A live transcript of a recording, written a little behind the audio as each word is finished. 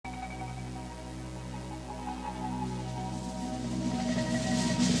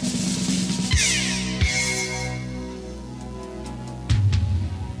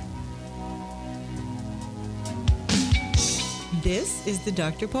This is the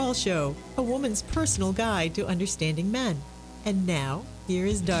Dr. Paul Show, a woman's personal guide to understanding men. And now, here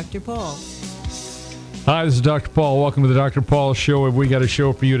is Dr. Paul. Hi, this is Dr. Paul. Welcome to the Dr. Paul Show. We got a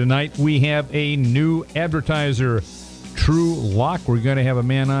show for you tonight. We have a new advertiser, True Lock. We're going to have a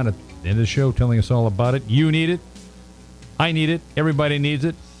man on at the end of the show telling us all about it. You need it. I need it. Everybody needs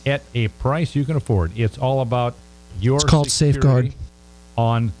it at a price you can afford. It's all about your It's called Safeguard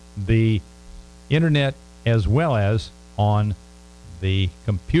on the internet as well as on the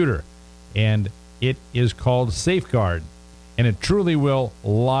computer. And it is called Safeguard. And it truly will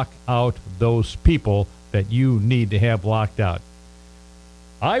lock out those people that you need to have locked out.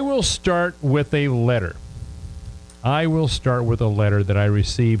 I will start with a letter. That I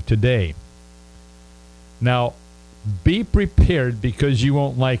received today. Now, be prepared because you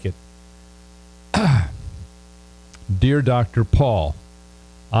won't like it. Dear Dr. Paul,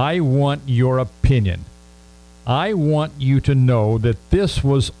 I want your opinion. I want you to know that this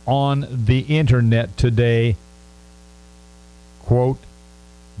was on the internet today. Quote,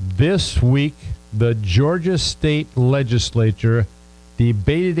 this week, the Georgia State Legislature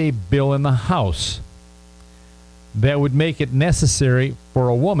debated a bill in the House that would make it necessary for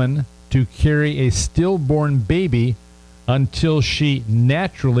a woman to carry a stillborn baby until she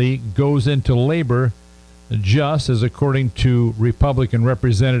naturally goes into labor, just as, according to Republican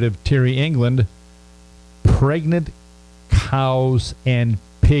Representative Terry England, pregnant cows and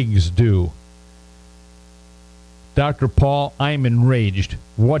pigs do. Dr. Paul, I'm enraged.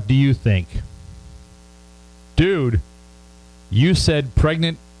 What do you think? Dude, you said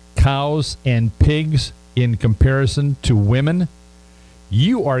pregnant cows and pigs in comparison to women?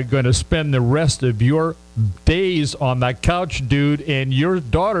 You are going to spend the rest of your days on that couch, dude, and your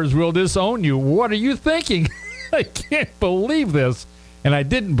daughters will disown you. What are you thinking? I can't believe this. And I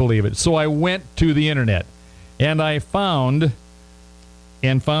didn't believe it. So I went to the internet and I found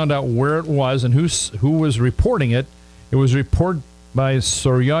out where it was and who was reporting it. It was reported by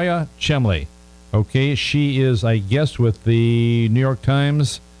Soraya Chemley. Okay, she is, I guess, with the New York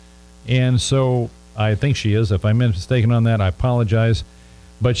Times. And so I think she is. If I'm mistaken on that, I apologize.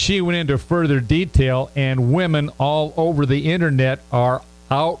 But she went into further detail, and women all over the internet are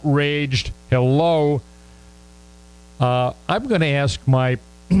outraged. Hello. I'm going to ask my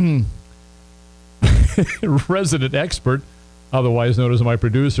resident expert, otherwise known as my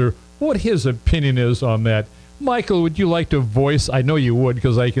producer, what his opinion is on that. Michael, would you like to voice? I know you would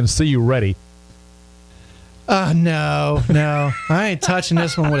because I can see you ready. No. I ain't touching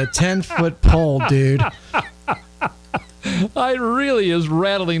this one with a 10-foot pole, dude. I really is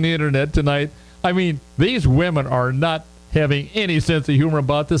rattling the internet tonight. I mean, these women are not having any sense of humor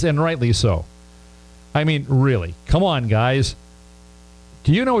about this, and rightly so. I mean, really. Come on, guys.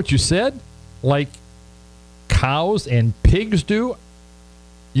 Do you know what you said? Like cows and pigs do?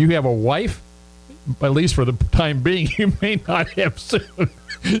 You have a wife? At least for the time being, you may not have soon.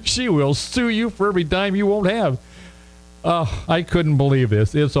 She will sue you for every dime you won't have. I couldn't believe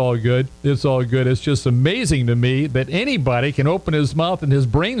this. It's all good. It's just amazing to me that anybody can open his mouth and his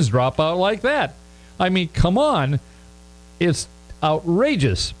brains drop out like that. I mean, come on. It's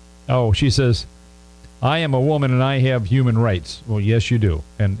outrageous. Oh, she says, I am a woman and I have human rights. Well, yes, you do.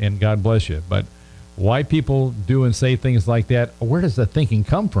 And God bless you. But why people do and say things like that, where does the thinking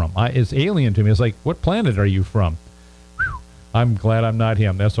come from? It's alien to me. It's like, what planet are you from? I'm glad I'm not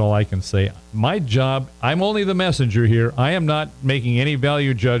him. That's all I can say. My job, I'm only the messenger here. I am not making any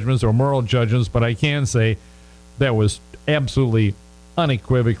value judgments or moral judgments, but I can say that was absolutely,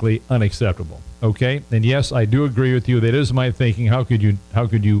 unequivocally unacceptable. Okay? And yes, I do agree with you. That is my thinking. How could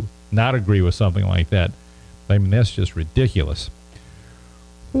you not agree with something like that? I mean, that's just ridiculous.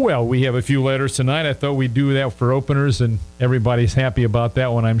 Well, we have a few letters tonight. I thought we'd do that for openers, and everybody's happy about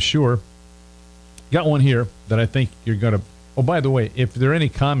that one, I'm sure. Got one here that I think you're going to... Oh, by the way, if there are any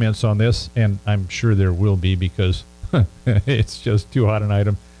comments on this, and I'm sure there will be because it's just too hot an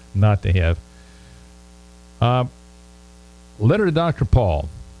item not to have. Letter to Dr. Paul.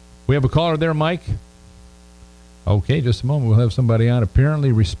 We have a caller there, Mike? Okay, just a moment. We'll have somebody on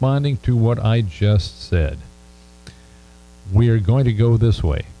apparently responding to what I just said. We are going to go this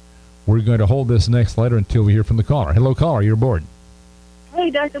way. We're going to hold this next letter until we hear from the caller. Hello, caller. You're aboard.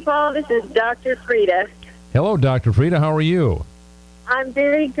 Hey, Dr. Paul. This is Dr. Frida. Hello, Dr. Frida. How are you? I'm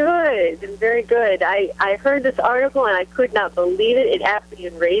very good. I heard this article, and I could not believe it. It absolutely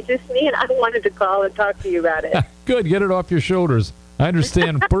enrages me, and I wanted to call and talk to you about it. Good. Get it off your shoulders. I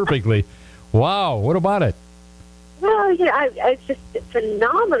understand perfectly. Wow. What about it? Well, it's just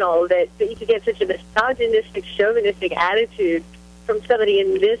phenomenal that you could get such a misogynistic, chauvinistic attitude from somebody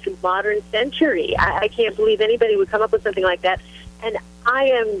in this modern century. I can't believe anybody would come up with something like that. And I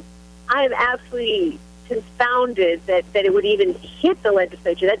am absolutely confounded that it would even hit the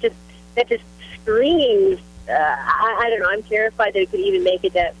legislature. That just screams. I don't know. I'm terrified that it could even make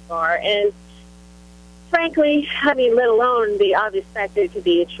it that far. And frankly, I mean, let alone the obvious fact that it could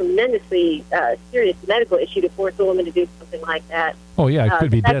be a tremendously serious medical issue to force a woman to do something like that. Oh yeah, it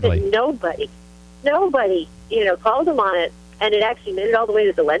could be the fact deadly. That nobody, called them on it, and it actually made it all the way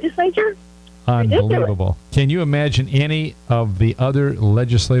to the legislature. Unbelievable. Can you imagine any of the other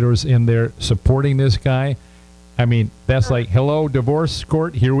legislators in there supporting this guy? I mean, that's like, hello, divorce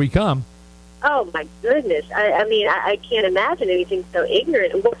court, here we come. Oh, my goodness. I mean, I can't imagine anything so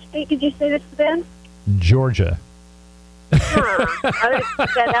ignorant. What state did you say this was in? Georgia. I would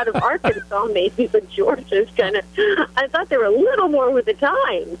expect that out of Arkansas, maybe, but Georgia's kind of. I thought they were a little more with the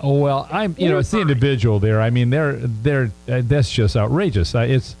times. Oh, well, it's the individual there. I mean, they're that's just outrageous.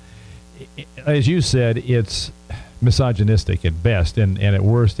 It's, as you said, it's misogynistic at best, and at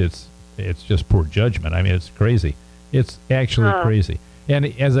worst, it's just poor judgment. I mean, it's crazy. It's actually crazy. And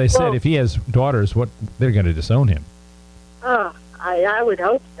as I said, if he has daughters, they're going to disown him. Oh, I would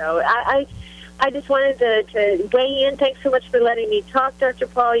hope so. I just wanted to weigh in. Thanks so much for letting me talk, Dr.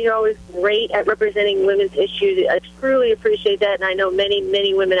 Paul. You're always great at representing women's issues. I truly appreciate that, and I know many,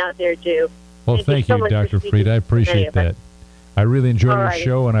 many women out there do. Well, thank you, Dr. Fried. I appreciate that. I really enjoy your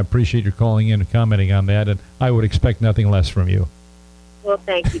show, and I appreciate your calling in and commenting on that, and I would expect nothing less from you. Well,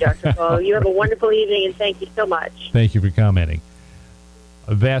 thank you, Dr. Paul. You have a wonderful evening, and thank you so much. Thank you for commenting.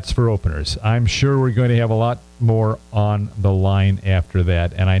 That's for openers. I'm sure we're going to have a lot more on the line after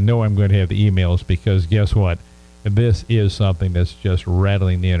that, and I know I'm going to have the emails because guess what? This is something that's just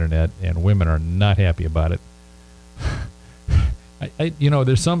rattling the internet, and women are not happy about it.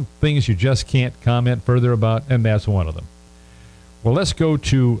 There's some things you just can't comment further about, and that's one of them. Well, let's go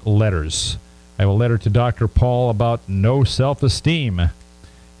to letters. I have a letter to Dr. Paul about no self-esteem.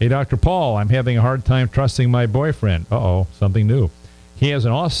 Hey, Dr. Paul, I'm having a hard time trusting my boyfriend. Uh-oh, something new. He is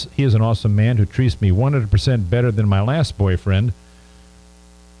an awesome man who treats me 100% better than my last boyfriend.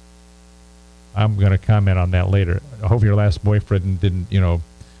 I'm going to comment on that later. I hope your last boyfriend didn't,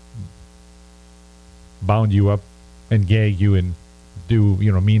 bound you up and gag you and do,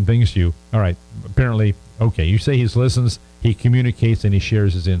 mean things to you. All right. Apparently, okay. You say he listens, he communicates, and he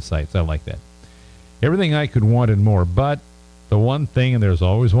shares his insights. I like that. Everything I could want and more. But the one thing, and there's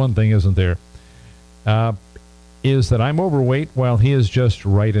always one thing, isn't there, is that I'm overweight while he is just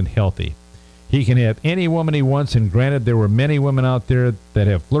right and healthy. He can have any woman he wants, and granted, there were many women out there that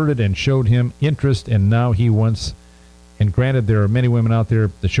have flirted and showed him interest, and now he wants, and granted, there are many women out there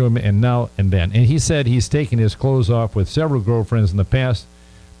that show him, and now and then. And he said he's taken his clothes off with several girlfriends in the past,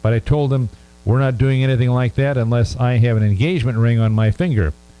 but I told him we're not doing anything like that unless I have an engagement ring on my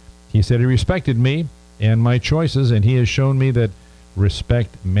finger. He said he respected me and my choices, and he has shown me that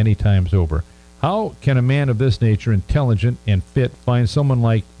respect many times over. How can a man of this nature, intelligent and fit, find someone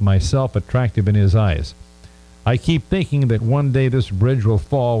like myself attractive in his eyes? I keep thinking that one day this bridge will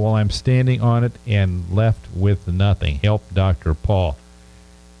fall while I'm standing on it and left with nothing. Help, Dr. Paul.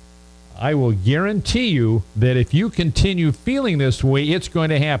 I will guarantee you that if you continue feeling this way, it's going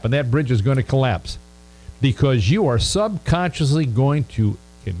to happen. That bridge is going to collapse because you are subconsciously going to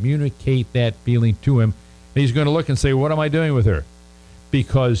communicate that feeling to him. And he's going to look and say, what am I doing with her?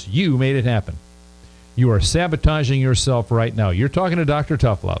 Because you made it happen. You are sabotaging yourself right now. You're talking to Dr.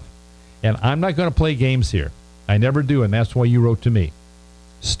 Tough Love, and I'm not going to play games here. I never do, and that's why you wrote to me.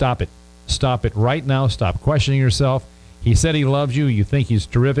 Stop it. Stop it right now. Stop questioning yourself. He said he loves you. You think he's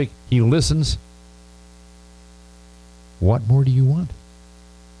terrific. He listens. What more do you want?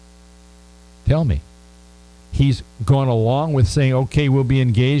 Tell me. He's gone along with saying, okay, we'll be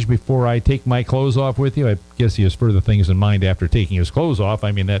engaged before I take my clothes off with you. I guess he has further things in mind after taking his clothes off.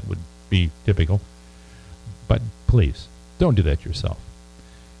 I mean, that would be typical. But please, don't do that yourself.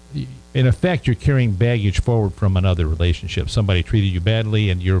 In effect, you're carrying baggage forward from another relationship. Somebody treated you badly,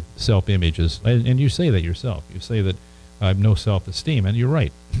 and your self-image is, and you say that yourself. You say that I have no self-esteem, and you're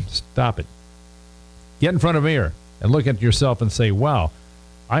right. Stop it. Get in front of a mirror and look at yourself and say, wow,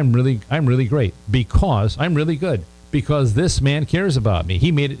 I'm really great because I'm really good because this man cares about me.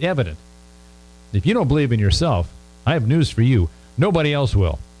 He made it evident. If you don't believe in yourself, I have news for you. Nobody else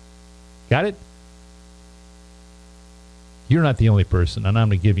will. Got it? You're not the only person, and I'm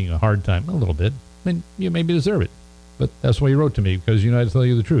going to give you a hard time a little bit. I mean, you maybe deserve it, but that's why you wrote to me, because you know how to tell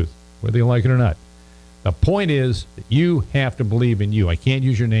you the truth, whether you like it or not. The point is that you have to believe in you. I can't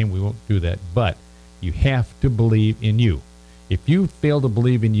use your name. We won't do that, but you have to believe in you. If you fail to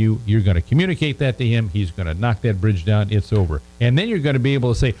believe in you, you're going to communicate that to him. He's going to knock that bridge down. It's over. And then you're going to be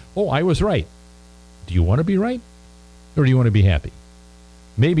able to say, oh, I was right. Do you want to be right? Or do you want to be happy?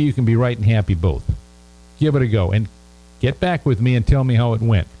 Maybe you can be right and happy both. Give it a go. And get back with me and tell me how it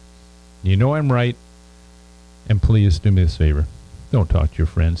went. You know I'm right. And please do me this favor. Don't talk to your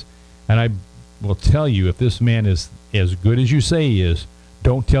friends. And I will tell you, if this man is as good as you say he is,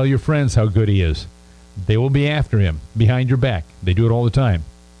 don't tell your friends how good he is. They will be after him behind your back. They do it all the time.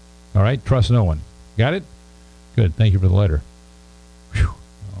 All right? Trust no one. Got it? Good. Thank you for the letter. Whew.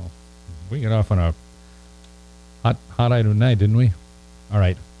 Oh, we got off on a hot item tonight, didn't we? All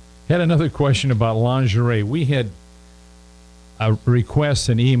right. Had another question about lingerie. We had a request,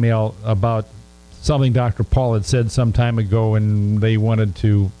 an email about something Dr. Paul had said some time ago, and they wanted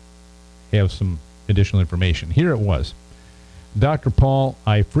to have some additional information. Here it was. Dr. Paul,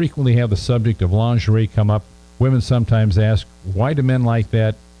 I frequently have the subject of lingerie come up. Women sometimes ask, why do men like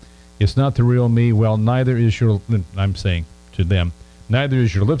that? It's not the real me. Well, neither is your, I'm saying to them, neither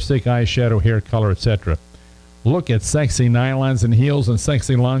is your lipstick, eyeshadow, hair color, etc. Look at sexy nylons and heels and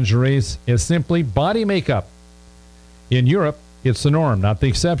sexy lingeries as simply body makeup. In Europe, it's the norm, not the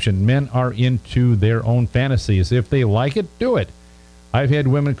exception. Men are into their own fantasies. If they like it, do it. I've had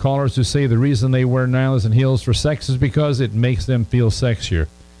women callers who say the reason they wear nylons and heels for sex is because it makes them feel sexier.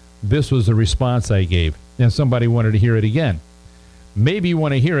 This was the response I gave, and somebody wanted to hear it again. Maybe you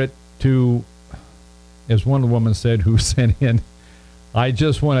want to hear it to, as one woman said who sent in, I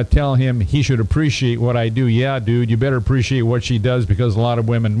just want to tell him he should appreciate what I do. Yeah, dude, you better appreciate what she does because a lot of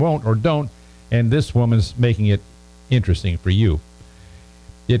women won't or don't, and this woman's making it interesting for you.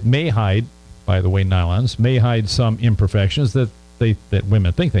 It may hide, by the way, nylons, may hide some imperfections that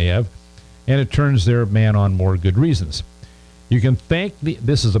women think they have, and it turns their man on more good reasons. You can thank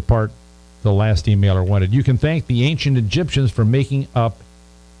this is the part the last emailer wanted. You can thank the ancient Egyptians for makeup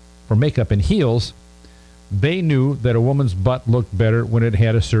and heels. They knew that a woman's butt looked better when it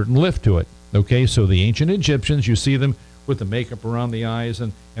had a certain lift to it. Okay, so the ancient Egyptians, you see them with the makeup around the eyes,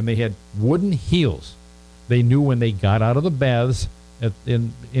 and they had wooden heels. They knew when they got out of the baths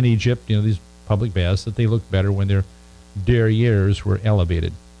in Egypt, these public baths, that they looked better when their derrieres were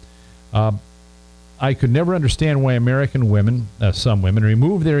elevated. I could never understand why American women, some women,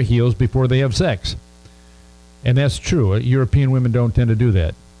 remove their heels before they have sex. And that's true. European women don't tend to do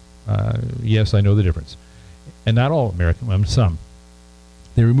that. Yes, I know the difference. And not all American women, some.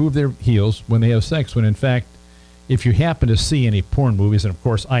 They remove their heels when they have sex, when in fact, if you happen to see any porn movies, and of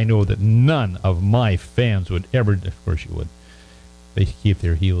course I know that none of my fans would ever, of course you would, they keep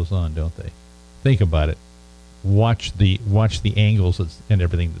their heels on, don't they? Think about it. Watch the angles and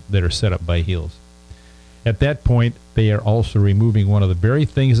everything that are set up by heels. At that point, they are also removing one of the very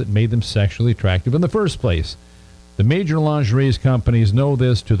things that made them sexually attractive in the first place. The major lingerie companies know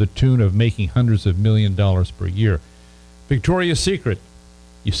this to the tune of making hundreds of millions of dollars per year. Victoria's Secret.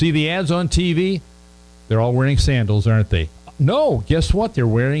 You see the ads on TV? They're all wearing sandals, aren't they? No, guess what? They're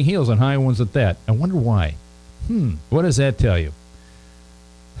wearing heels, and high ones at that. I wonder why. What does that tell you?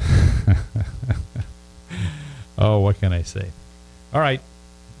 Oh, what can I say? All right,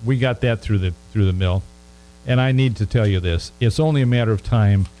 we got that through the mill. And I need to tell you this. It's only a matter of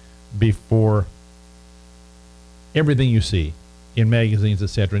time before everything you see in magazines,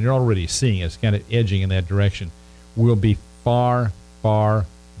 etc., and you're already seeing it, it's kind of edging in that direction, will be far, far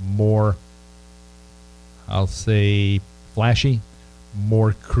more, I'll say, flashy,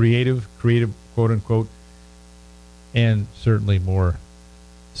 more creative, quote-unquote, and certainly more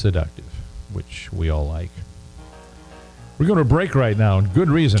seductive, which we all like. We're going to break right now, and good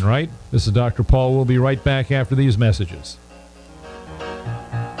reason, right? This is Dr. Paul. We'll be right back after these messages.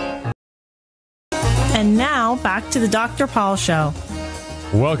 And now, back to the Dr. Paul Show.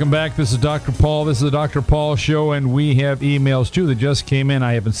 Welcome back. This is Dr. Paul. This is the Dr. Paul Show, and we have emails, too, that just came in.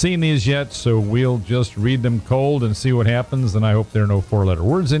 I haven't seen these yet, so we'll just read them cold and see what happens, and I hope there are no four-letter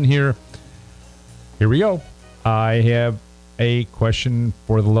words in here. Here we go. I have a question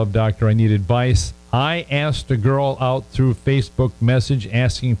for the Love Doctor. I need advice. I asked a girl out through Facebook message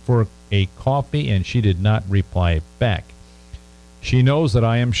asking for a coffee, and she did not reply back. She knows that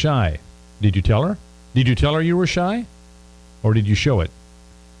I am shy. Did you tell her? Did you tell her you were shy? Or did you show it?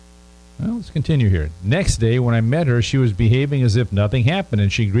 Well, let's continue here. Next day, when I met her, she was behaving as if nothing happened,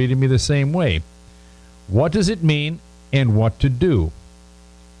 and she greeted me the same way. What does it mean, and what to do?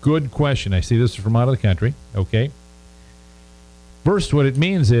 Good question. I see this is from out of the country. Okay. First, what it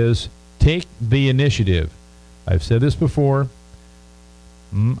means is take the initiative. I've said this before.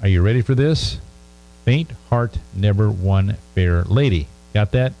 Are you ready for this? Faint heart never won fair lady.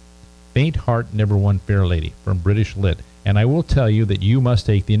 Got that? Faint heart never won fair lady from British Lit. And I will tell you that you must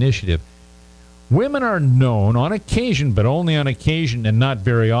take the initiative. Women are known on occasion, but only on occasion and not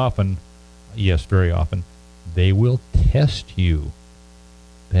very often. Yes, very often. They will test you.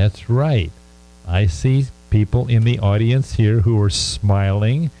 That's right. I see people in the audience here who are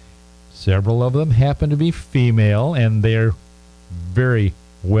smiling. Several of them happen to be female, and they're very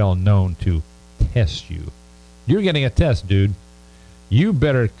well known to test you. You're getting a test, dude. You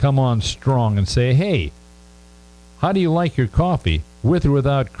better come on strong and say, hey, how do you like your coffee, with or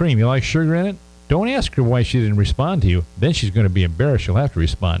without cream? You like sugar in it? Don't ask her why she didn't respond to you. Then she's going to be embarrassed. She'll have to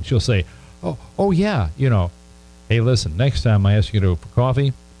respond. She'll say, oh yeah, hey, listen, next time I ask you for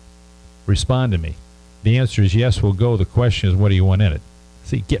coffee, respond to me. The answer is yes, we'll go. The question is, what do you want in it?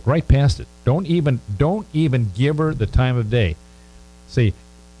 See, get right past it. Don't even give her the time of day. Say,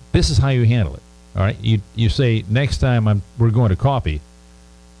 this is how you handle it. All right? You say, next time we're going to coffee.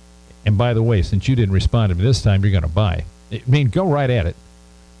 And by the way, since you didn't respond to me this time, you're going to buy. I mean, go right at it.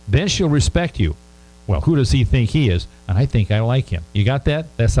 Then she'll respect you. Well, who does he think he is? And I think I like him. You got that?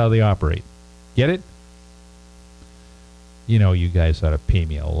 That's how they operate. Get it? You guys ought to pay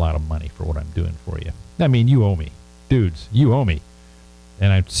me a lot of money for what I'm doing for you. I mean, you owe me. Dudes, you owe me.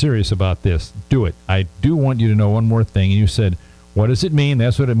 And I'm serious about this. Do it. I do want you to know one more thing. And you said, what does it mean?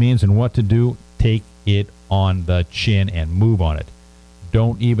 That's what it means. And what to do? Take it on the chin and move on it.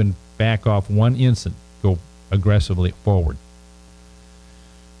 Don't even back off one instant. Go aggressively forward.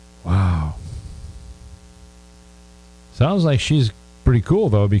 Wow. Sounds like she's pretty cool,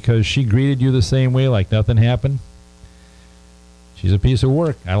 though, because she greeted you the same way like nothing happened. She's a piece of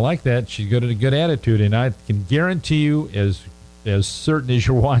work. I like that. She's got a good attitude, and I can guarantee you, as certain as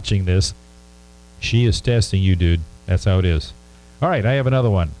you're watching this, she is testing you, dude. That's how it is. All right, I have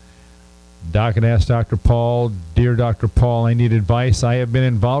another one. Doc and asked Dr. Paul, Dear Dr. Paul, I need advice. I have been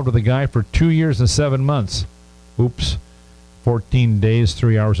involved with a guy for 2 years and 7 months. Oops. 14 days,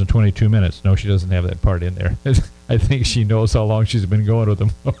 3 hours, and 22 minutes. No, she doesn't have that part in there. I think she knows how long she's been going with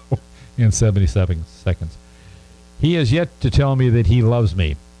him in 77 seconds. He has yet to tell me that he loves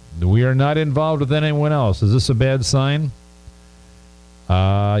me. We are not involved with anyone else. Is this a bad sign?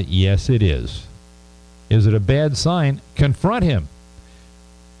 Yes, it is. Is it a bad sign? Confront him.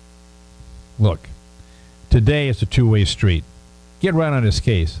 Look, today it's a two-way street. Get right on his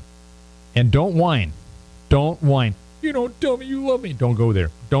case. And don't whine. Don't whine. You don't tell me you love me. Don't go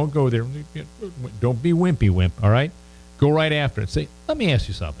there. Don't go there. Don't be wimpy wimp, all right? Go right after it. Say, let me ask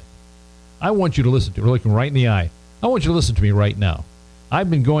you something. I want you to listen to me. Look him right in the eye. I want you to listen to me right now.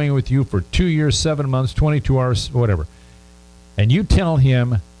 I've been going with you for 2 years, 7 months, 22 hours, whatever. And you tell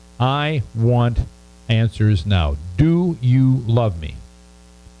him, I want answers now. Do you love me?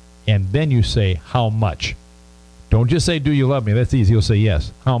 And then you say, how much? Don't just say, do you love me? That's easy. You'll say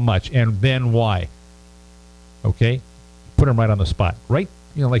yes. How much? And then why? Okay? Put him right on the spot. Right?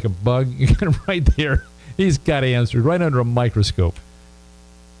 Like a bug. You get him right there. He's got answers right under a microscope.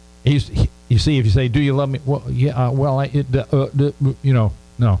 You see, if you say, do you love me? Well, yeah,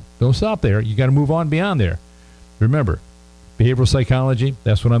 no. Don't stop there. You got to move on beyond there. Remember, behavioral psychology,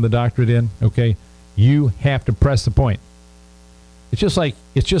 that's what I'm the doctorate in, okay? You have to press the point. It's just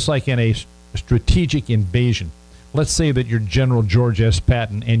like in a strategic invasion. Let's say that you're General George S.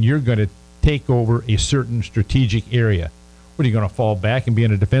 Patton and you're going to take over a certain strategic area. What, are you going to fall back and be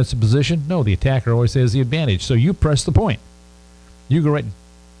in a defensive position? No, the attacker always has the advantage. So you press the point. You go right.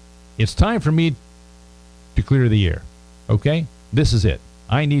 It's time for me to clear the air. Okay? This is it.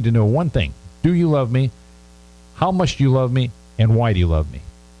 I need to know one thing. Do you love me? How much do you love me? And why do you love me?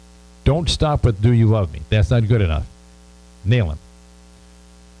 Don't stop with do you love me. That's not good enough. Nail him.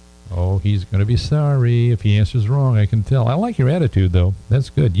 Oh, he's going to be sorry if he answers wrong. I can tell. I like your attitude, though. That's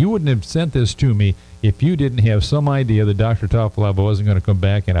good. You wouldn't have sent this to me if you didn't have some idea that Dr. Topolava wasn't going to come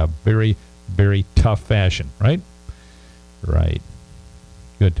back in a very, very tough fashion, right? Right.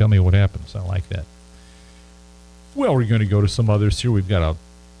 Good. Tell me what happens. I like that. Well, we're going to go to some others here. We've got a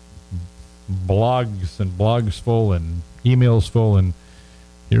blogs full and emails full, and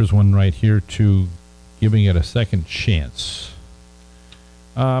here's one right here to giving it a second chance.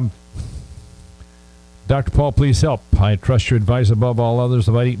 Dr. Paul, please help. I trust your advice above all others.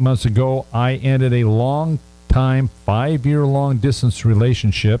 About 8 months ago, I ended a long-time, 5-year-long distance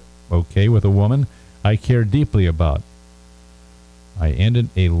relationship, with a woman I care deeply about. I ended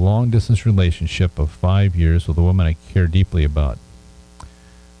a long-distance relationship of 5 years with a woman I care deeply about.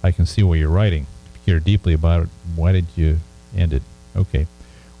 I can see what you're writing. If you care deeply about it, why did you end it? Okay.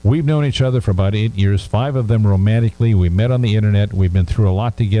 We've known each other for about 8 years, 5 of them romantically. We met on the internet. We've been through a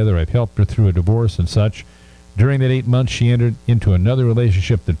lot together. I've helped her through a divorce and such. During that 8 months, she entered into another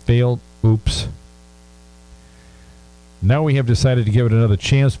relationship that failed. Oops. Now we have decided to give it another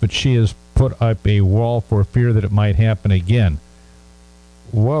chance, but she has put up a wall for fear that it might happen again.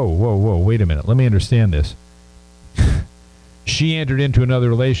 Whoa, wait a minute. Let me understand this. She entered into another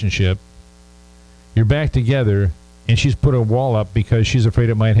relationship. You're back together, and she's put a wall up because she's afraid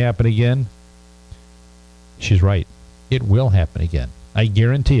it might happen again. She's right. It will happen again. I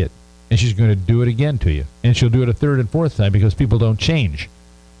guarantee it. And she's going to do it again to you. And she'll do it a third and fourth time because people don't change.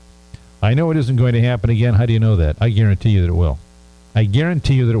 I know it isn't going to happen again. How do you know that? I guarantee you that it will. I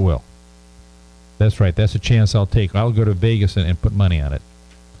guarantee you that it will. That's right. That's a chance I'll take. I'll go to Vegas and put money on it.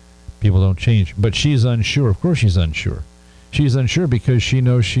 People don't change. But she's unsure. Of course she's unsure. She's unsure because she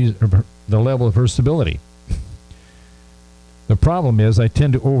knows she's the level of her stability. The problem is I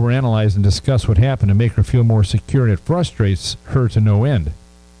tend to overanalyze and discuss what happened to make her feel more secure, and it frustrates her to no end.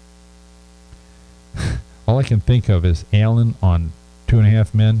 All I can think of is Alan on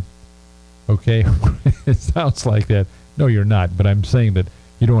 2.5 Men. Okay? It sounds like that. No, you're not, but I'm saying that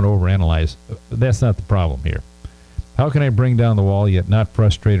you don't want to overanalyze. That's not the problem here. How can I bring down the wall yet not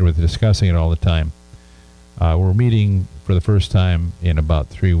frustrated with discussing it all the time? We're meeting for the first time in about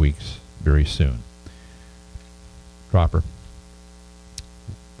 3 weeks, very soon. Drop her.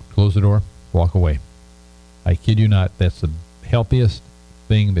 Close the door. Walk away. I kid you not, that's the healthiest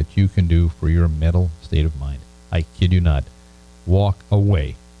thing that you can do for your mental state of mind. I kid you not. Walk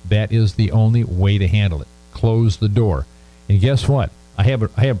away. That is the only way to handle it. Close the door. And guess what? I have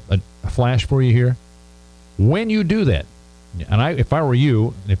a flash for you here. When you do that, and if I were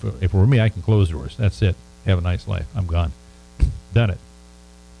you, if it were me, I can close doors. That's it. Have a nice life. I'm gone. Done it.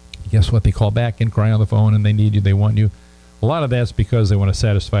 Guess what? They call back and cry on the phone, and they need you. They want you. A lot of that's because they want to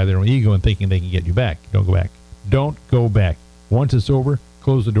satisfy their own ego and thinking they can get you back. Don't go back. Don't go back. Once it's over,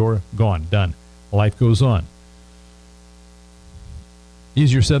 close the door. Gone. Done. Life goes on.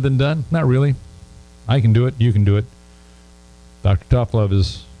 Easier said than done? Not really. I can do it. You can do it. Dr. Toughlove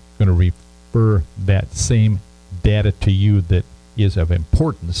is going to refer that same data to you that is of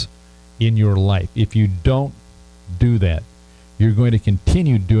importance in your life. If you don't do that, you're going to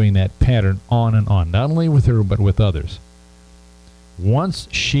continue doing that pattern on and on, not only with her, but with others. Once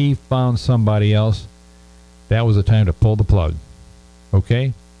she found somebody else, that was the time to pull the plug.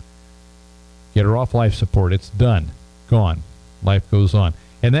 Okay? Get her off life support. It's done. Gone. Life goes on.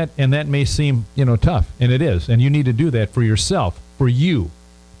 And that may seem, tough, and it is. And you need to do that for yourself, for you.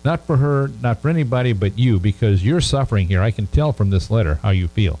 Not for her, not for anybody but you, because you're suffering here. I can tell from this letter how you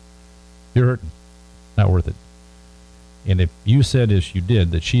feel. You're hurting. Not worth it. And if you said, as you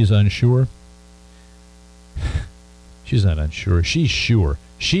did, that she's unsure, she's not unsure. She's sure.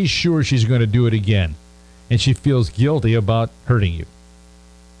 She's sure she's going to do it again. And she feels guilty about hurting you.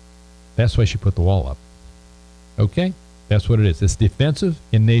 That's why she put the wall up. Okay? That's what it is. It's defensive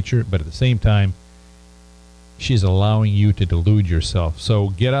in nature, but at the same time, she's allowing you to delude yourself. So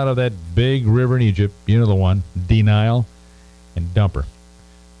get out of that big river in Egypt, you know the one, denial, and dump her.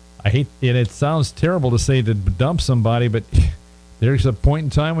 I hate, and it sounds terrible to say to dump somebody, but there's a point in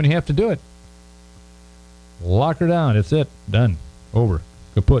time when you have to do it. Lock her down. It's it. Done. Over.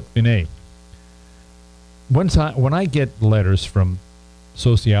 Kaput. Fine. One time, when I get letters from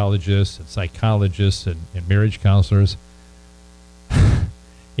sociologists and psychologists and marriage counselors,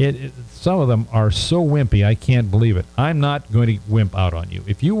 some of them are so wimpy, I can't believe it. I'm not going to wimp out on you.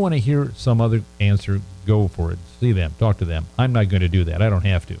 If you want to hear some other answer, go for it. See them. Talk to them. I'm not going to do that. I don't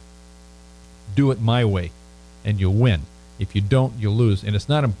have to. Do it my way, and you'll win. If you don't, you'll lose. And it's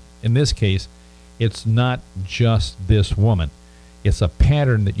not, in this case, it's not just this woman. It's a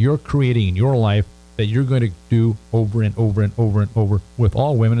pattern that you're creating in your life that you're going to do over and over and over and over with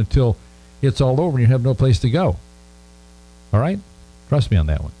all women until it's all over and you have no place to go. All right? Trust me on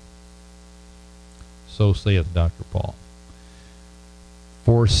that one. So saith Dr. Paul.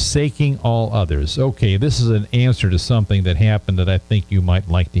 Forsaking all others. Okay, this is an answer to something that happened that I think you might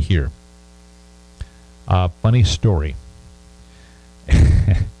like to hear. Funny story.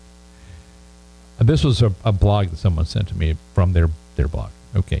 This was a blog that someone sent to me from their blog.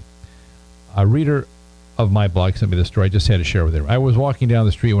 Okay. A reader of my blog sent me this story. I just had to share with her. I was walking down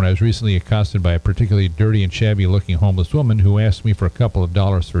the street when I was recently accosted by a particularly dirty and shabby-looking homeless woman who asked me for a couple of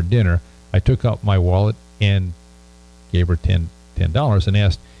dollars for dinner. I took out my wallet and gave her $10 and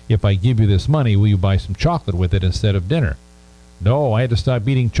asked, if I give you this money, will you buy some chocolate with it instead of dinner? No, I had to stop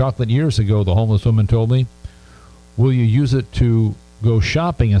eating chocolate years ago, the homeless woman told me. Will you use it to go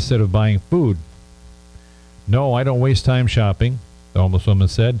shopping instead of buying food? No, I don't waste time shopping, the homeless woman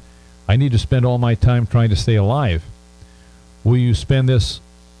said. I need to spend all my time trying to stay alive. Will you spend this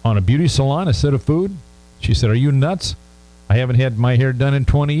on a beauty salon instead of food? She said, are you nuts? I haven't had my hair done in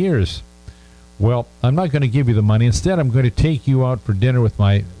 20 years. Well, I'm not going to give you the money. Instead, I'm going to take you out for dinner with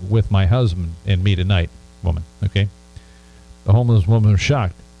my husband and me tonight, woman. Okay? The homeless woman was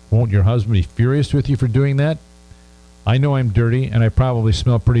shocked. Won't your husband be furious with you for doing that? I know I'm dirty, and I probably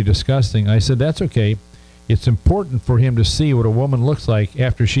smell pretty disgusting. I said, that's okay. It's important for him to see what a woman looks like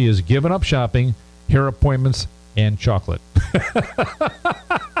after she has given up shopping, hair appointments, and chocolate.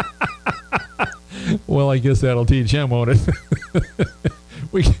 Well, I guess that'll teach him, won't it?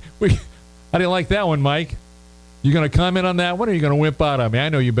 I didn't like that one, Mike. You going to comment on that one, or are you going to wimp out on me? I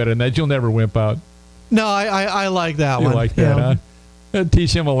know you better than that. You'll never wimp out. No, I like that You one. like that, huh? That'd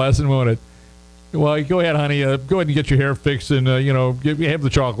teach him a lesson, won't it? Well, go ahead, honey. Go ahead and get your hair fixed and, have the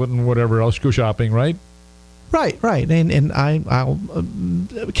chocolate and whatever else. Go shopping, right? Right. And I'll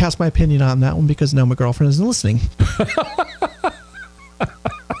cast my opinion on that one because now my girlfriend isn't listening.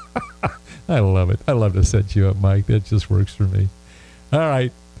 I love it. I love to set you up, Mike. That just works for me. All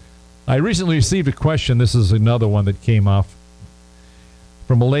right. I recently received a question. This is another one that came off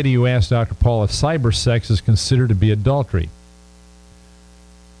from a lady who asked Dr. Paul if cyber sex is considered to be adultery.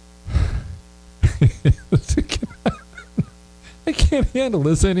 I can't handle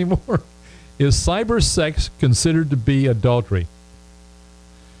this anymore. Is cyber sex considered to be adultery?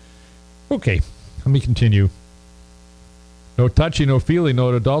 Okay, let me continue. No touching, no feeling,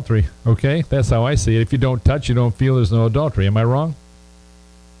 no adultery. Okay, that's how I see it. If you don't touch, you don't feel, there's no adultery. Am I wrong?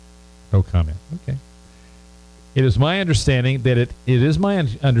 No comment. Okay. It is my understanding that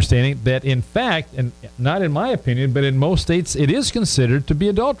in fact, and not in my opinion, but in most states, it is considered to be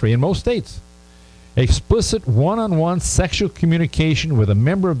adultery in most states. Explicit one-on-one sexual communication with a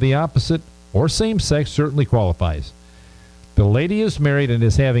member of the opposite or same sex certainly qualifies. The lady is married and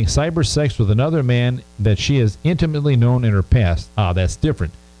is having cyber sex with another man that she has intimately known in her past. Ah, that's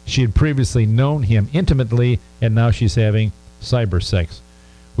different. She had previously known him intimately, and now she's having cyber sex,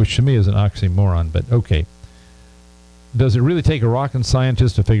 which to me is an oxymoron, but okay. Does it really take a rocket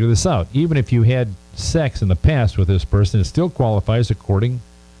scientist to figure this out? Even if you had sex in the past with this person, it still qualifies according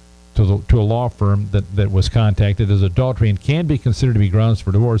to a law firm that was contacted as adultery and can be considered to be grounds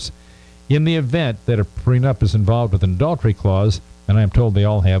for divorce in the event that a prenup is involved with an adultery clause, and I'm told they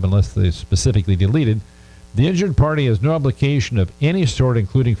all have unless they specifically deleted. The injured party has no obligation of any sort,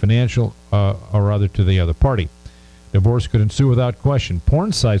 including financial or other, to the other party. Divorce could ensue without question.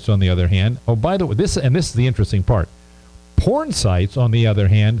 Porn sites, on the other hand, by the way, this is the interesting part. Porn sites, on the other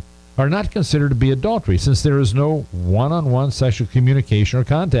hand, are not considered to be adultery since there is no one-on-one sexual communication or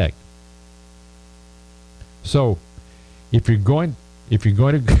contact. So, if you're going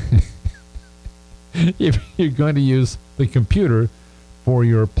to use the computer for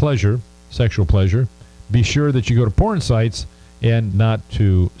your pleasure, sexual pleasure, be sure that you go to porn sites and not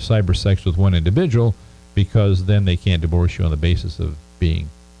to cyber sex with one individual, because then they can't divorce you on the basis of being,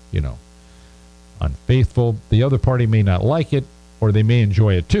 unfaithful. The other party may not like it, or they may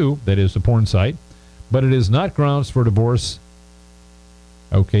enjoy it too, that is the porn site, but it is not grounds for divorce,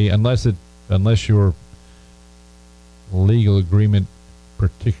 okay, unless your legal agreement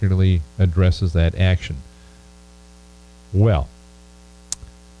particularly addresses that action. Well,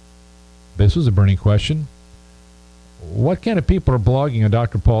 this was a burning question. What kind of people are blogging on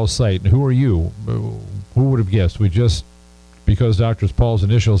Dr. Paul's site? And who are you? Who would have guessed? Because Dr. Paul's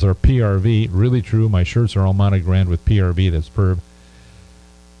initials are PRV. Really true. My shirts are all monogrammed with PRV. That's perv.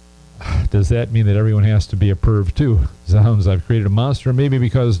 Does that mean that everyone has to be a perv too? Sounds I've created a monster. Maybe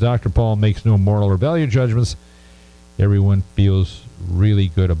because Dr. Paul makes no moral or value judgments, everyone feels really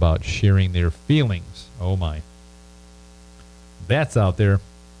good about sharing their feelings. Oh my. That's out there.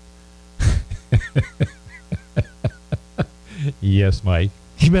 Yes, Mike.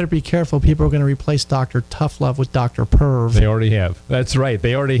 You better be careful. People are going to replace Dr. Tough Love with Dr. Perv. They already have. That's right.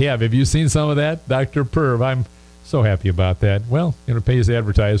 They already have. Have you seen some of that? Dr. Perv. I'm so happy about that. Well, it pays to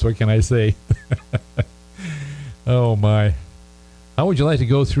advertise. What can I say? Oh, my. How would you like to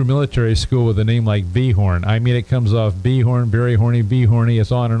go through military school with a name like V-Horn? I mean, it comes off B-Horn, very horny, V-Horny.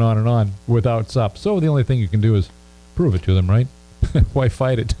 It's on and on and on without stop. So the only thing you can do is prove it to them, right? Why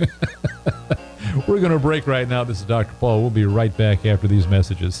fight it? We're going to break right now. This is Dr. Paul. We'll be right back after these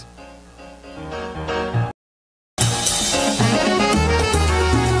messages.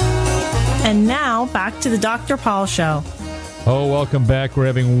 And now, back to the Dr. Paul Show. Oh, welcome back. We're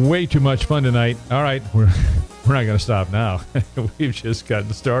having way too much fun tonight. All right, we're not going to stop now. We've just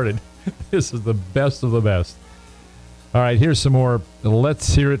gotten started. This is the best of the best. All right, here's some more.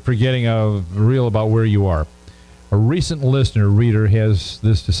 Let's hear it for getting real about where you are. A recent reader has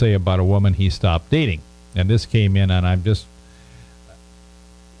this to say about a woman he stopped dating. And this came in, and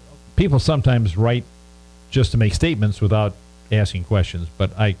people sometimes write just to make statements without asking questions,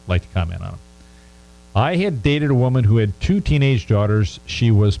 but I like to comment on them. I had dated a woman who had 2 teenage daughters.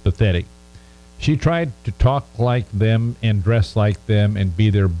 She was pathetic. She tried to talk like them and dress like them and be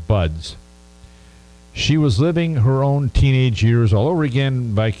their buds. She was living her own teenage years all over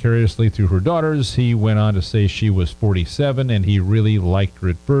again vicariously through her daughters. He went on to say she was 47 and he really liked her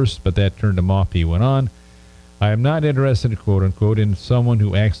at first, but that turned him off. He went on, I am not interested, quote unquote, in someone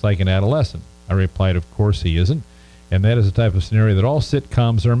who acts like an adolescent. I replied, of course he isn't. And that is the type of scenario that all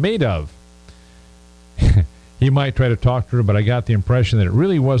sitcoms are made of. He might try to talk to her, but I got the impression that it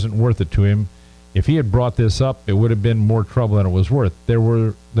really wasn't worth it to him. If he had brought this up, it would have been more trouble than it was worth. There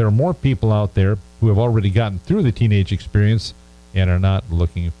are more people out there who have already gotten through the teenage experience and are not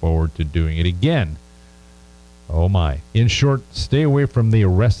looking forward to doing it again. Oh my. In short, stay away from the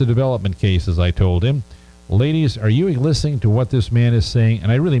Arrested Development cases, I told him. Ladies, are you listening to what this man is saying?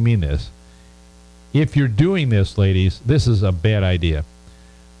 And I really mean this. If you're doing this, ladies, this is a bad idea.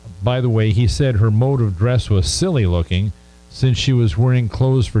 By the way, he said her mode of dress was silly looking since she was wearing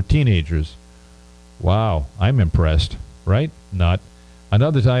clothes for teenagers. Wow, I'm impressed, right? Not.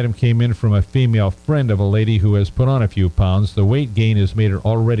 Another item came in from a female friend of a lady who has put on a few pounds. The weight gain has made her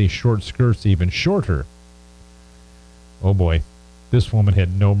already short skirts even shorter. Oh boy, this woman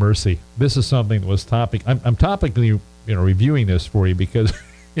had no mercy. This is something that was I'm topically reviewing this for you because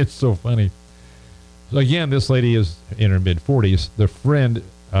it's so funny. So again, this lady is in her mid-40s. The friend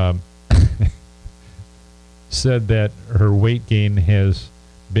said that her weight gain has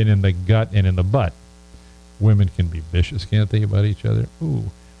been in the gut and in the butt. Women can be vicious, can't they, about each other? Ooh.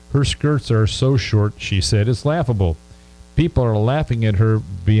 Her skirts are so short, she said, it's laughable. People are laughing at her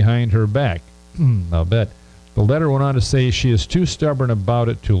behind her back. I'll bet. The letter went on to say she is too stubborn about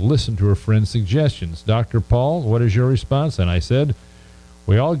it to listen to her friend's suggestions. Dr. Paul, what is your response? And I said,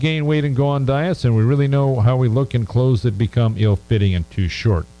 we all gain weight and go on diets, and we really know how we look in clothes that become ill-fitting and too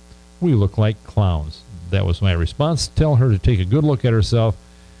short. We look like clowns. That was my response. Tell her to take a good look at herself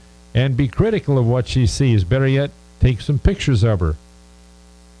and be critical of what she sees. Better yet, take some pictures of her.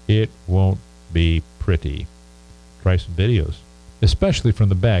 It won't be pretty. Try some videos, especially from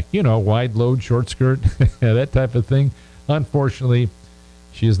the back. You know, wide load, short skirt, that type of thing. Unfortunately,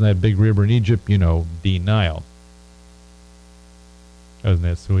 she isn't that big river in Egypt, denial. Isn't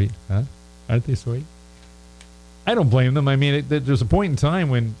that sweet, huh? Aren't they sweet? I don't blame them. I mean, there's a point in time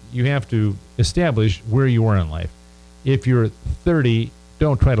when you have to establish where you are in life. If you're 30,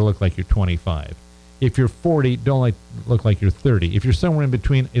 don't try to look like you're 25. If you're 40, don't look like you're 30. If you're somewhere in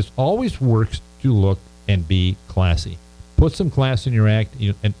between, it always works to look and be classy. Put some class in your act.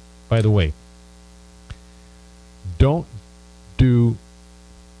 And by the way, don't do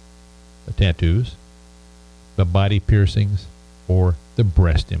the tattoos, the body piercings, or the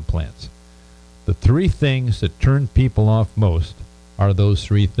breast implants. The 3 things that turn people off most are those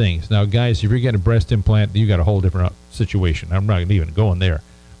 3 things. Now, guys, if you're getting a breast implant, you got a whole different situation. I'm not even going there.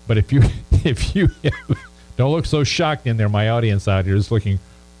 But if you don't look so shocked in there, my audience out here is looking,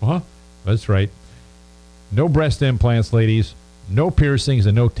 huh? That's right. No breast implants, ladies. No piercings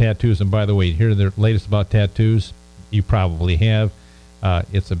and no tattoos. And by the way, hear the latest about tattoos? You probably have.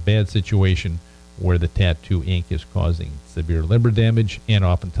 It's a bad situation where the tattoo ink is causing severe liver damage and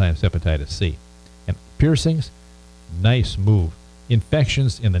oftentimes hepatitis C. And piercings, nice move.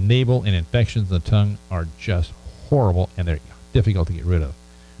 Infections in the navel and infections in the tongue are just horrible, and they're difficult to get rid of.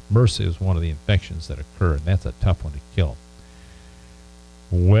 MRSA is one of the infections that occur, and that's a tough one to kill.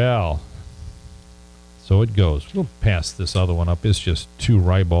 Well, so it goes. We'll pass this other one up. It's just too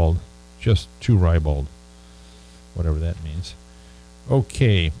ribald. Just too ribald. Whatever that means.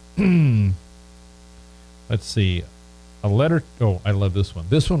 Okay. Let's see. A letter. Oh, I love this one.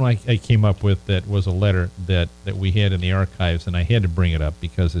 This one I came up with that was a letter that we had in the archives, and I had to bring it up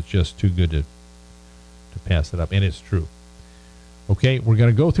because it's just too good to pass it up. And it's true. Okay, we're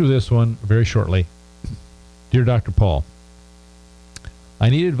going to go through this one very shortly. Dear Dr. Paul, I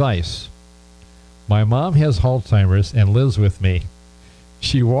need advice. My mom has Alzheimer's and lives with me.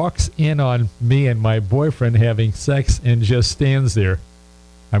 She walks in on me and my boyfriend having sex and just stands there.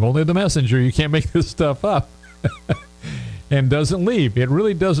 I'm only the messenger. You can't make this stuff up. And doesn't leave. It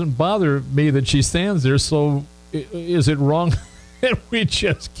really doesn't bother me that she stands there, so is it wrong that we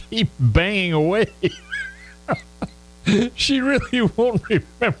just keep banging away? She really won't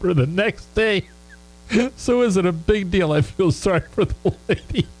remember the next day. So is it a big deal? I feel sorry for the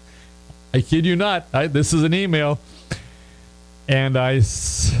lady. I kid you not. This is an email. And I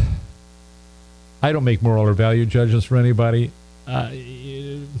don't make moral or value judgments for anybody.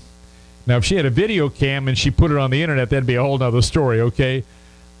 Now, if she had a video cam and she put it on the internet, that'd be a whole nother story, okay?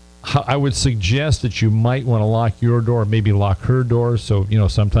 I would suggest that you might want to lock your door, maybe lock her door. So,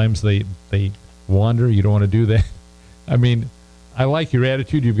 sometimes they wander. You don't want to do that. I mean, I like your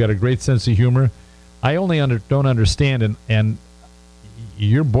attitude. You've got a great sense of humor. I only don't understand, and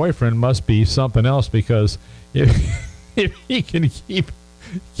your boyfriend must be something else, because if he can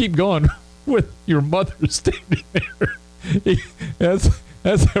keep going with your mother standing there,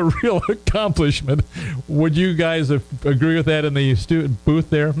 that's a real accomplishment. Would you guys agree with that in the student booth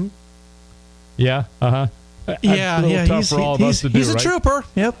there? Yeah, Yeah, tough for all of us to do, he's a right? trooper.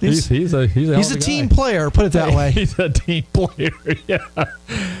 Yep, He's a team player. Put it that way. He's a team player. Yeah.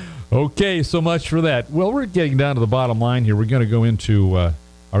 Okay, so much for that. Well, we're getting down to the bottom line here. We're going to go into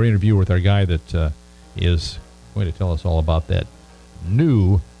our interview with our guy that is going to tell us all about that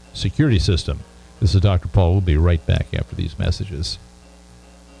new security system. This is Dr. Paul. We'll be right back after these messages.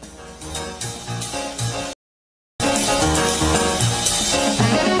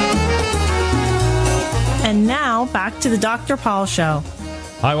 And now, back to the Dr. Paul Show.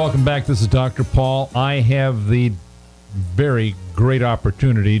 Hi, welcome back. This is Dr. Paul. I have the very great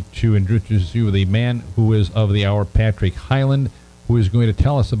opportunity to introduce you to the man who is of the hour, Patrick Hyland, who is going to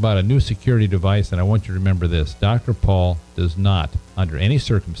tell us about a new security device. And I want you to remember this. Dr. Paul does not, under any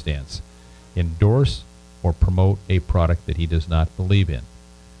circumstance, endorse or promote a product that he does not believe in,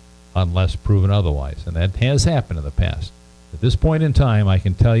 unless proven otherwise. And that has happened in the past. At this point in time, I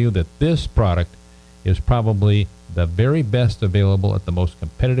can tell you that this product is probably the very best available at the most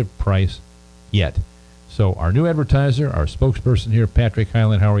competitive price yet. So our new advertiser, our spokesperson here, Patrick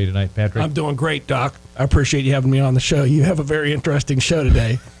Hyland. How are you tonight, Patrick? I'm doing great, Doc. I appreciate you having me on the show. You have a very interesting show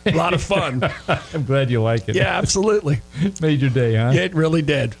today. A lot of fun. I'm glad you like it. Yeah, absolutely. Made your day, huh? It really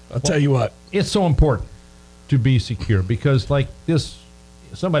did. I'll tell you what. It's so important to be secure, because like this,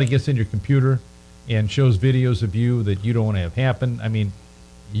 somebody gets in your computer and shows videos of you that you don't want to have happen. I mean,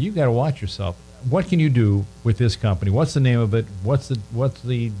 you got to watch yourself. What can you do with this company? What's the name of it? What's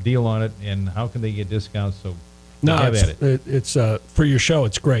the deal on it? And how can they get discounts? So No, have at it. it's for your show.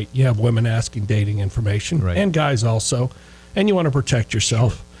 It's great. You have women asking dating information, Right. and guys also, and you want to protect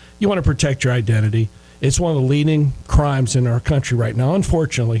yourself. Sure. You want to protect your identity. It's one of the leading crimes in our country right now,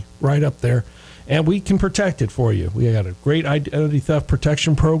 unfortunately, right up there, and we can protect it for you. We got a great identity theft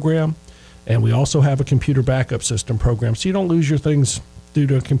protection program, and we also have a computer backup system program, so you don't lose your things due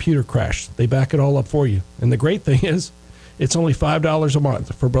to a computer crash. They back it all up for you. And the great thing is, it's only $5 a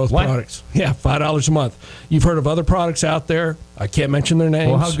month for both products. Yeah, $5 a month. You've heard of other products out there. I can't mention their names.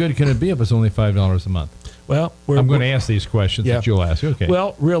 Well, how good can it be if it's only $5 a month? Well, I'm going to ask these questions that you'll ask. Okay.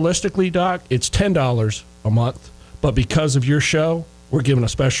 Well, realistically, Doc, it's $10 a month. But because of your show, we're giving a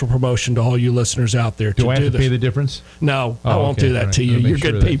special promotion to all you listeners out there. Do I have to pay the difference? No, I won't do that to you. You're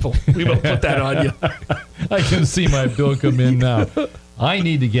good people. We won't put that on you. I can see my bill come in now. I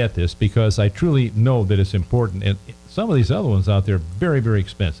need to get this because I truly know that it's important. And some of these other ones out there are very, very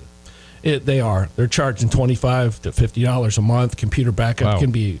expensive. They are. They're charging $25 to $50 a month. Computer backup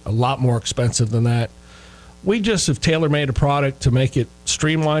can be a lot more expensive than that. We just have tailor-made a product to make it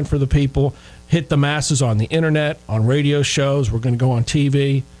streamlined for the people, hit the masses on the internet, on radio shows. We're going to go on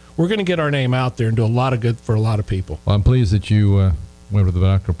TV. We're going to get our name out there and do a lot of good for a lot of people. Well, I'm pleased that you went to the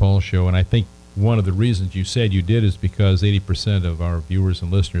Dr. Paul show, and I think one of the reasons you said you did is because 80% of our viewers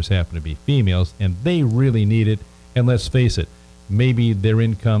and listeners happen to be females, and they really need it. And let's face it, maybe their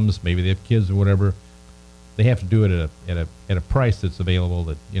incomes, maybe they have kids or whatever, they have to do it at a price that's available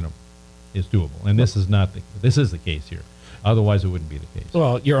that is doable. And this is the case here. Otherwise, it wouldn't be the case.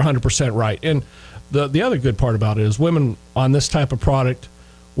 Well, you're 100% right. And the other good part about it is women on this type of product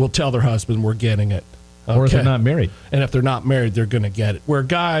will tell their husband we're getting it. Okay? Or if they're not married. And if they're not married, they're going to get it. Where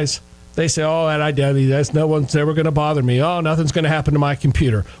guys, they say, oh, that identity, no one's ever going to bother me. Oh, nothing's going to happen to my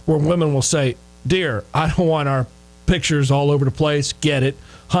computer. Where women will say, dear, I don't want our pictures all over the place. Get it.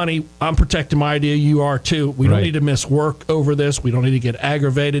 Honey, I'm protecting my idea. You are too. We don't need to miss work over this. We don't need to get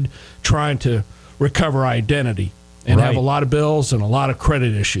aggravated trying to recover identity and have a lot of bills and a lot of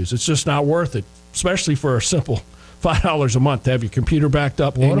credit issues. It's just not worth it, especially for a simple $5 a month to have your computer backed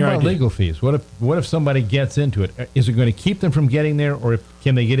up. Well, what about legal fees? What if somebody gets into it? Is it going to keep them from getting there, or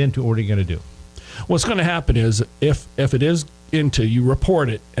can they get into it? What are you going to do? What's going to happen is if it is into, you report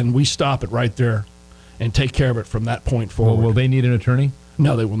it, and we stop it right there and take care of it from that point forward. Well, will they need an attorney?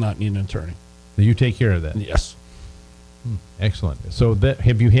 No, they will not need an attorney. So you take care of that? Yes. Excellent. So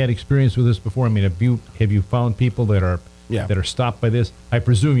have you had experience with this before? I mean, have you found people that are stopped by this? I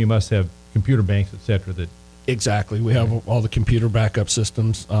presume you must have computer banks, et cetera, that. Exactly. We have all the computer backup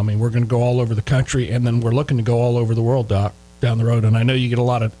systems. I mean, we're going to go all over the country, and then we're looking to go all over the world, Doc, down the road. And I know you get a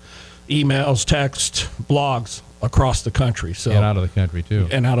lot of emails, text, blogs across the country. And out of the country, too.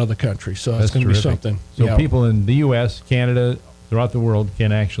 And out of the country. So that's going to be something. So people in the U.S., Canada, throughout the world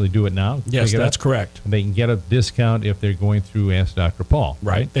can actually do it now. Yes, Pick it that's up. correct. And they can get a discount if they're going through Ask Dr. Paul.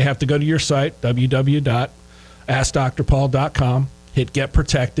 Right. They have to go to your site, www.askdrpaul.com, hit Get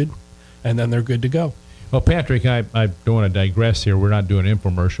Protected, and then they're good to go. Well, Patrick, I don't want to digress here. We're not doing an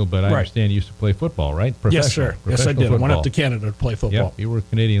infomercial, but I Right. understand you used to play football, right? Yes, sir. Yes, I did. I went up to Canada to play football. Yep, you were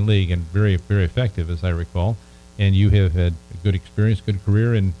Canadian League and very, very effective, as I recall. And you have had a good experience, good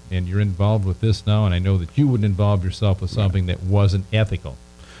career, and you're involved with this now. And I know that you wouldn't involve yourself with something that wasn't ethical.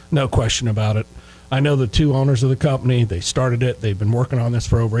 No question about it. I know the two owners of the company. They started it. They've been working on this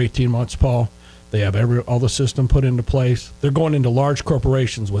for over 18 months, Paul. They have all the system put into place. They're going into large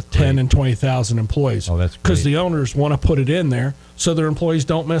corporations with 10 and 20,000 employees. Oh, that's great. Because the owners want to put it in there so their employees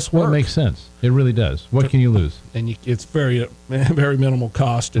don't miss work. Well, it makes sense. It really does. What can you lose? And it's very, very minimal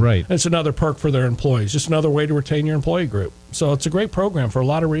cost. And Right. It's another perk for their employees. Just another way to retain your employee group. So it's a great program for a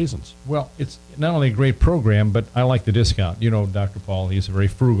lot of reasons. Well, it's not only a great program, but I like the discount. You know, Dr. Paul, he's very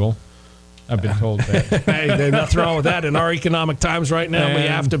frugal. I've been told that. Hey, there's nothing wrong with that. In our economic times right now, we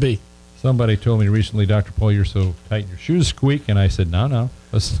have to be. Somebody told me recently, Dr. Paul, you're so tight, your shoes squeak. And I said, no,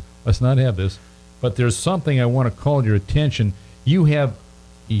 let's not have this. But there's something I want to call your attention. You have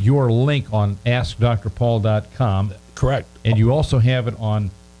your link on AskDrPaul.com. Correct. And you also have it on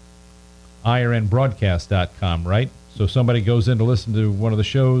IRNBroadcast.com, right? So somebody goes in to listen to one of the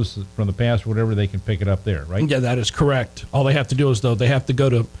shows from the past or whatever, they can pick it up there, right? Yeah, that is correct. All they have to do is, though, they have to go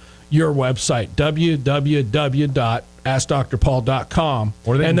to your website, www.AskDrPaul.com.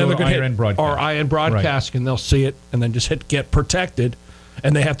 Or they can go to IRN Broadcast. Or IRN Broadcast, and they'll see it, and then just hit Get Protected.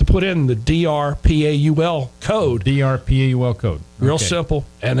 And they have to put in the DRPAUL code. DRPAUL code. Real Okay. simple.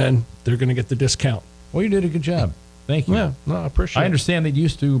 And then they're going to get the discount. Well, you did a good job. Thank you. Yeah, no, I appreciate I it. understand that you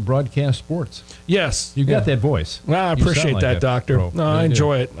used to broadcast sports. Yes. You got that voice. Well, I You sound appreciate like that, Doctor. pro. No, I Really do.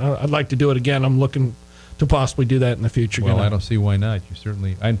 enjoy it. I'd like to do it again. I'm looking to possibly do that in the future. Well, I don't see why not. You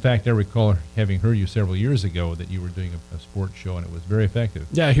certainly. In fact, I recall having heard you several years ago that you were doing a sports show, and it was very effective.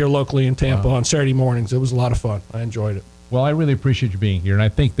 Yeah, here locally in Tampa Wow. on Saturday mornings. It was a lot of fun. I enjoyed it. Well, I really appreciate you being here, and I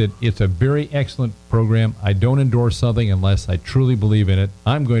think that it's a very excellent program. I don't endorse something unless I truly believe in it.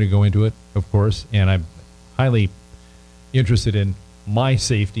 I'm going to go into it, of course, and I'm highly interested in my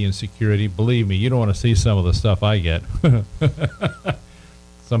safety and security. Believe me, you don't want to see some of the stuff I get.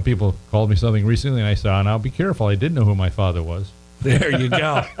 Some people called me something recently, and I said, oh, now be careful. I didn't know who my father was. There you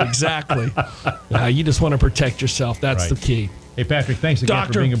go. Exactly. You just want to protect yourself. That's Right. the key. Hey, Patrick, thanks again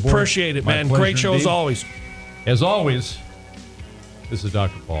Doctor, for being aboard. appreciate it, My man. pleasure Great show as indeed. always. As always, this is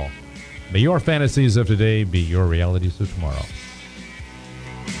Dr. Paul. May your fantasies of today be your realities of tomorrow.